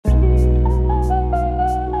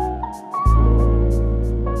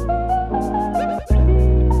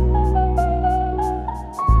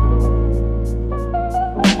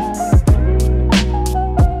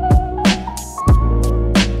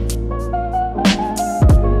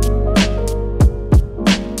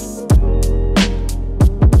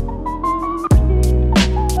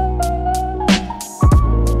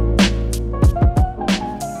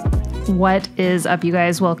What is up, you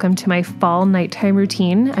guys? Welcome to my fall nighttime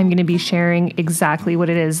routine. I'm going to be sharing exactly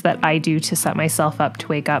what it is that I do to set myself up to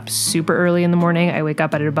wake up super early in the morning. I wake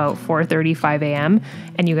up at about 4:35 a.m.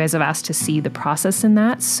 and you guys have asked to see the process in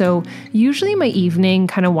that. So usually my evening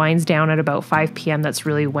kind of winds down at about 5 p.m. That's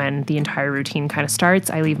really when the entire routine kind of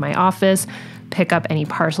starts. I leave my office, pick up any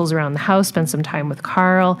parcels around the house, spend some time with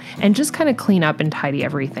Carl, and just kind of clean up and tidy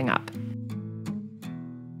everything up.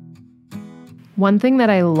 One thing that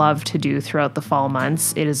I love to do throughout the fall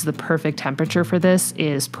months, it is the perfect temperature for this,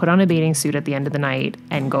 is put on a bathing suit at the end of the night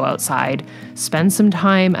and go outside. Spend some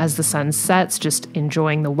time as the sun sets, just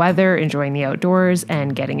enjoying the weather, enjoying the outdoors,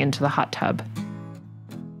 and getting into the hot tub.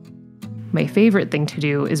 My favorite thing to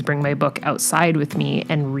do is bring my book outside with me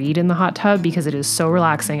and read in the hot tub because it is so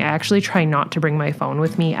relaxing. I actually try not to bring my phone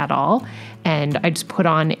with me at all, and I just put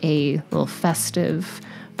on a little festive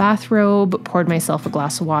bathrobe, poured myself a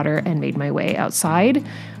glass of water, and made my way outside,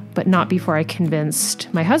 but not before I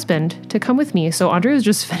convinced my husband to come with me. So Andre was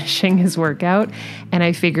just finishing his workout, and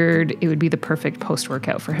I figured it would be the perfect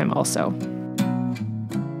post-workout for him also.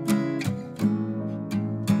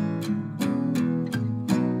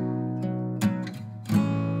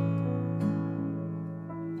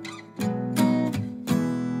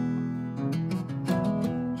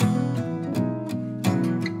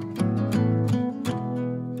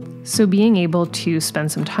 So being able to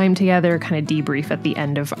spend some time together, kind of debrief at the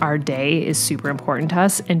end of our day is super important to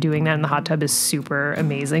us, and doing that in the hot tub is super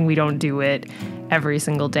amazing. We don't do it every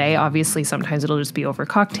single day. Obviously, sometimes it'll just be over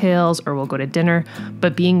cocktails or we'll go to dinner,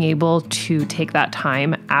 but being able to take that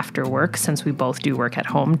time after work, since we both do work at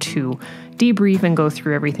home, to debrief and go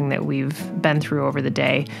through everything that we've been through over the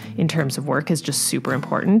day in terms of work is just super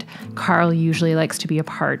important. Carl usually likes to be a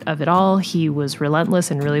part of it all. He was relentless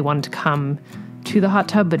and really wanted to come to the hot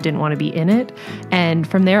tub but didn't want to be in it. And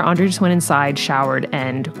from there, Andre just went inside, showered,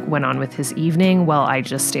 and went on with his evening while I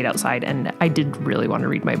just stayed outside, and I did really want to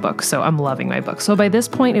read my book, so I'm loving my book. So by this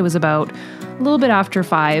point, it was about a little bit after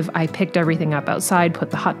 5. I picked everything up outside, put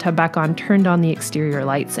the hot tub back on, turned on the exterior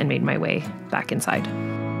lights, and made my way back inside.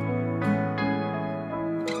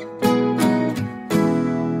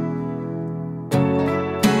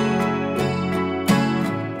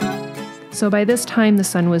 So by this time, the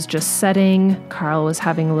sun was just setting, Carl was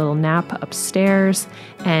having a little nap upstairs,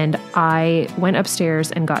 and I went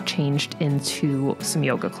upstairs and got changed into some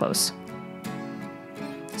yoga clothes.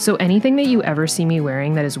 So anything that you ever see me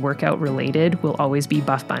wearing that is workout related will always be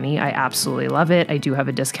Buff Bunny. I absolutely love it. I do have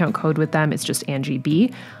a discount code with them. It's just Angie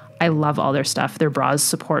B. I love all their stuff. Their bras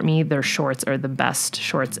support me. Their shorts are the best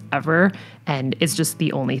shorts ever. And it's just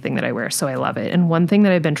the only thing that I wear, so I love it. And one thing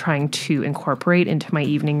that I've been trying to incorporate into my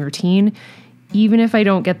evening routine, even if I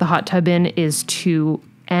don't get the hot tub in, is to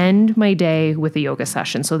end my day with a yoga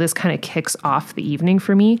session. So this kind of kicks off the evening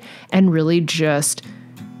for me and really just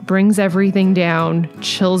brings everything down,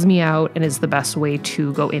 chills me out, and is the best way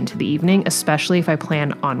to go into the evening, especially if I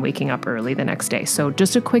plan on waking up early the next day. So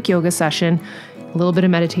just a quick yoga session, a little bit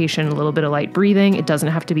of meditation, a little bit of light breathing. It doesn't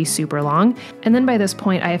have to be super long. And then by this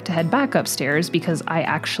point, I have to head back upstairs because I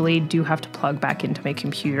actually do have to plug back into my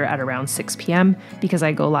computer at around 6 p.m. because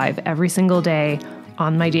I go live every single day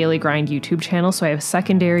on my Daily Grind YouTube channel. So I have a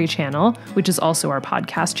secondary channel, which is also our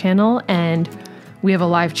podcast channel, and we have a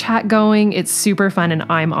live chat going. It's super fun, and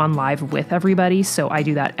I'm on live with everybody. So I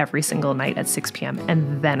do that every single night at 6 p.m.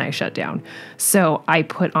 and then I shut down. So I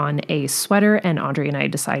put on a sweater, and Andre and I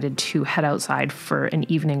decided to head outside for an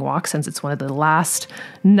evening walk since it's one of the last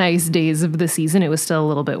nice days of the season. It was still a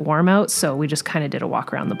little bit warm out, so we just kind of did a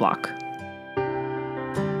walk around the block.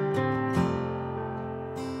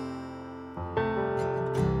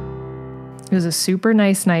 It was a super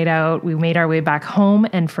nice night out. We made our way back home,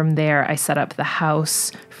 and from there I set up the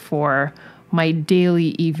house for my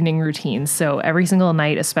daily evening routine. So every single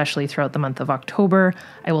night, especially throughout the month of October,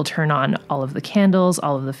 I will turn on all of the candles,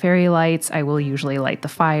 all of the fairy lights. I will usually light the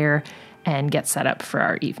fire and get set up for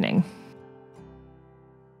our evening.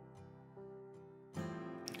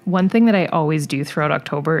 One thing that I always do throughout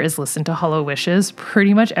October is listen to Hollow Wishes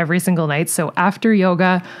pretty much every single night. So after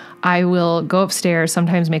yoga, I will go upstairs,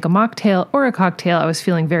 sometimes make a mocktail or a cocktail. I was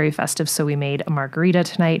feeling very festive, so we made a margarita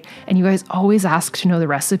tonight. And you guys always ask to know the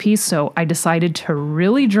recipe, so I decided to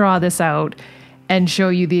really draw this out and show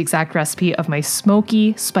you the exact recipe of my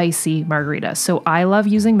smoky, spicy margarita. So I love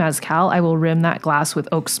using mezcal. I will rim that glass with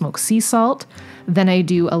oak smoked sea salt. Then I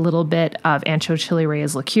do a little bit of Ancho Chile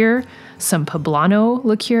Reyes liqueur, some Poblano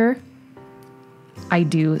liqueur. I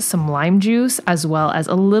do some lime juice, as well as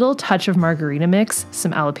a little touch of margarita mix,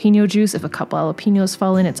 some jalapeno juice. If a couple jalapenos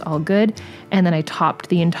fall in, it's all good. And then I topped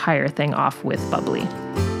the entire thing off with bubbly.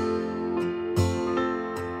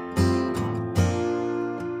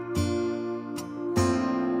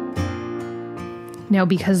 Now,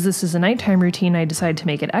 because this is a nighttime routine, I decided to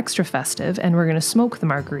make it extra festive, and we're going to smoke the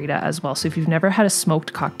margarita as well. So if you've never had a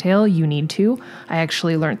smoked cocktail, you need to. I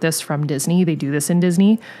actually learned this from Disney. They do this in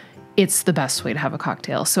Disney. It's the best way to have a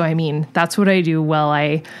cocktail. So, I mean, that's what I do while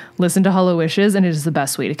I listen to Hollow Wishes, and it is the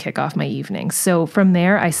best way to kick off my evening. So from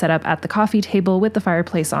there, I set up at the coffee table with the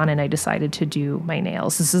fireplace on, and I decided to do my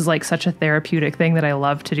nails. This is like such a therapeutic thing that I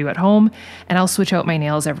love to do at home, and I'll switch out my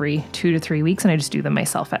nails every 2 to 3 weeks, and I just do them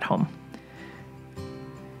myself at home.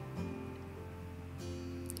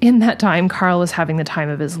 In that time, Carl was having the time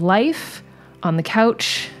of his life on the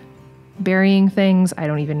couch, burying things, I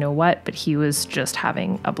don't even know what, but he was just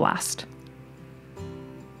having a blast.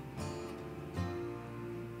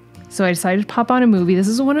 So I decided to pop on a movie. This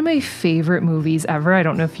is one of my favorite movies ever. I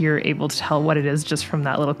don't know if you're able to tell what it is just from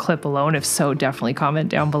that little clip alone. If so, definitely comment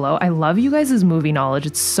down below. I love you guys' movie knowledge.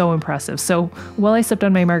 It's so impressive. So while I sipped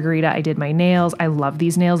on my margarita, I did my nails. I love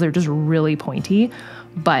these nails. They're just really pointy,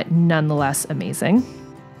 but nonetheless amazing.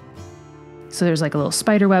 So there's like a little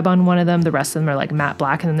spider web on one of them. The rest of them are like matte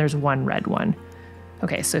black, and then there's one red one.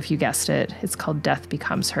 Okay, so if you guessed it, it's called Death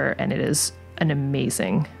Becomes Her, and it is an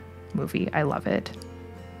amazing movie. I love it.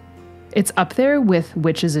 It's up there with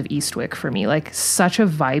Witches of Eastwick for me, like such a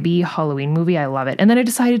vibey Halloween movie. I love it. And then I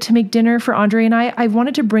decided to make dinner for Andre and I. I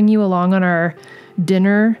wanted to bring you along on our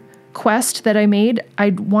dinner quest that I made. I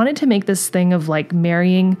wanted to make this thing of like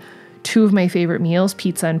marrying two of my favorite meals,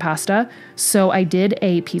 pizza and pasta. So I did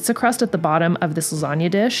a pizza crust at the bottom of this lasagna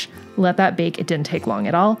dish, let that bake. It didn't take long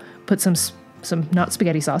at all. Put some not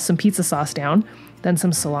spaghetti sauce, some pizza sauce down, then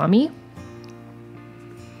some salami.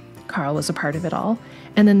 Carl was a part of it all.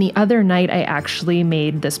 And then the other night I actually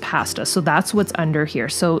made this pasta. So that's what's under here.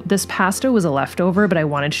 So this pasta was a leftover, but I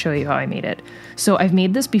wanted to show you how I made it. So I've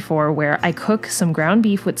made this before where I cook some ground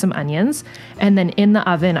beef with some onions, and then in the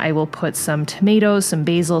oven I will put some tomatoes, some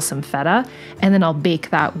basil, some feta, and then I'll bake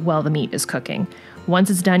that while the meat is cooking. Once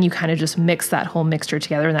it's done, you kind of just mix that whole mixture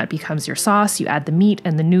together, and that becomes your sauce. You add the meat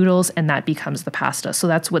and the noodles, and that becomes the pasta. So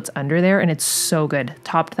that's what's under there, and it's so good.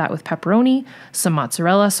 Topped that with pepperoni, some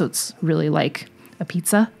mozzarella, so it's really like a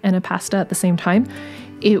pizza and a pasta at the same time.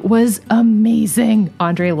 It was amazing.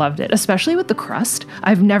 Andre loved it, especially with the crust.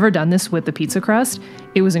 I've never done this with the pizza crust.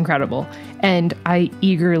 It was incredible. And I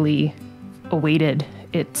eagerly awaited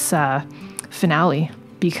its finale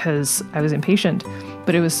because I was impatient,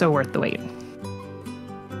 but it was so worth the wait.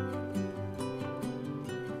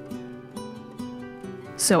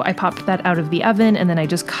 So I popped that out of the oven, and then I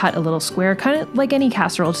just cut a little square, kind of like any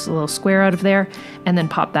casserole, just a little square out of there, and then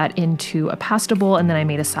popped that into a pasta bowl, and then I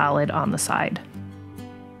made a salad on the side.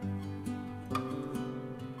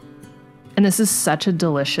 And this is such a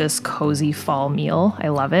delicious, cozy fall meal. I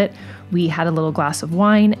love it. We had a little glass of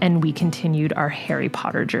wine, and we continued our Harry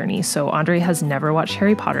Potter journey. So Andre has never watched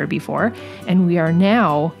Harry Potter before, and we are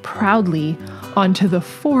now proudly onto the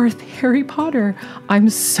 4th Harry Potter. I'm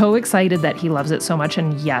so excited that he loves it so much,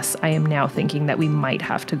 and yes, I am now thinking that we might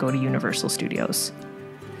have to go to Universal Studios.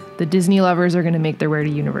 The Disney lovers are going to make their way to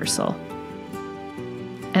Universal.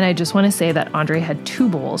 And I just want to say that Andre had 2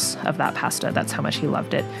 bowls of that pasta. That's how much he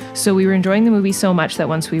loved it. So we were enjoying the movie so much that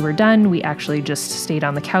once we were done, we actually just stayed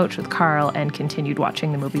on the couch with Carl and continued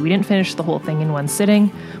watching the movie. We didn't finish the whole thing in one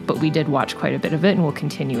sitting, but we did watch quite a bit of it, and we'll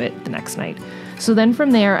continue it the next night. So then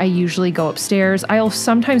from there, I usually go upstairs. I'll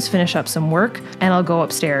sometimes finish up some work, and I'll go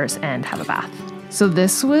upstairs and have a bath. So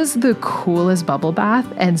this was the coolest bubble bath,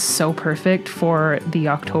 and so perfect for the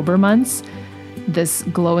October months. This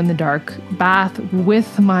glow-in-the-dark bath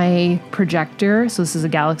with my projector. So this is a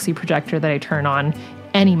Galaxy projector that I turn on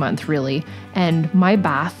any month, really. And my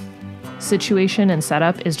bath situation and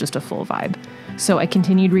setup is just a full vibe. So I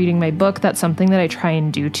continued reading my book. That's something that I try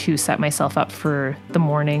and do to set myself up for the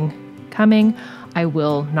morning coming. I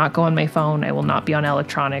will not go on my phone. I will not be on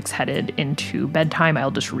electronics headed into bedtime.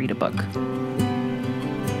 I'll just read a book.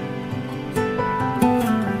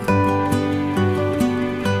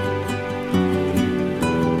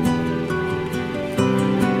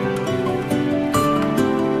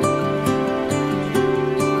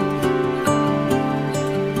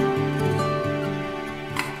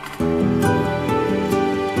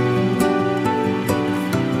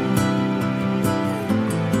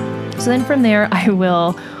 So then from there, I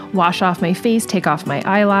will wash off my face, take off my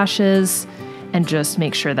eyelashes, and just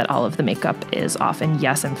make sure that all of the makeup is off. And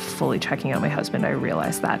yes, I'm fully checking out my husband. I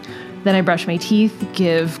realize that. Then I brush my teeth,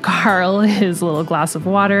 give Carl his little glass of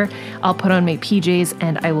water. I'll put on my PJs,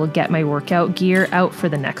 and I will get my workout gear out for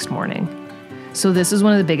the next morning. So this is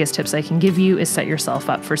one of the biggest tips I can give you, is set yourself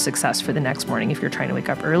up for success for the next morning if you're trying to wake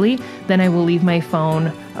up early. Then I will leave my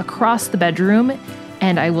phone across the bedroom,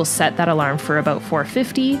 and I will set that alarm for about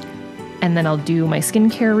 4:50. And then I'll do my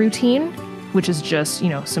skincare routine, which is just,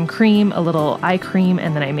 some cream, a little eye cream,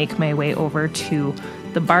 and then I make my way over to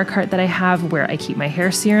the bar cart that I have where I keep my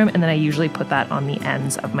hair serum, and then I usually put that on the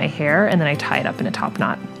ends of my hair, and then I tie it up in a top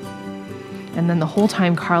knot. And then the whole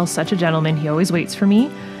time, Carl's such a gentleman, he always waits for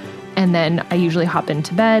me. And then I usually hop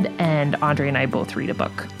into bed, and Andre and I both read a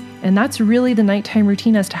book. And that's really the nighttime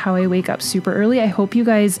routine as to how I wake up super early. I hope you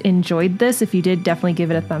guys enjoyed this. If you did, definitely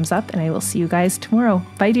give it a thumbs up, and I will see you guys tomorrow.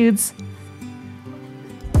 Bye, dudes.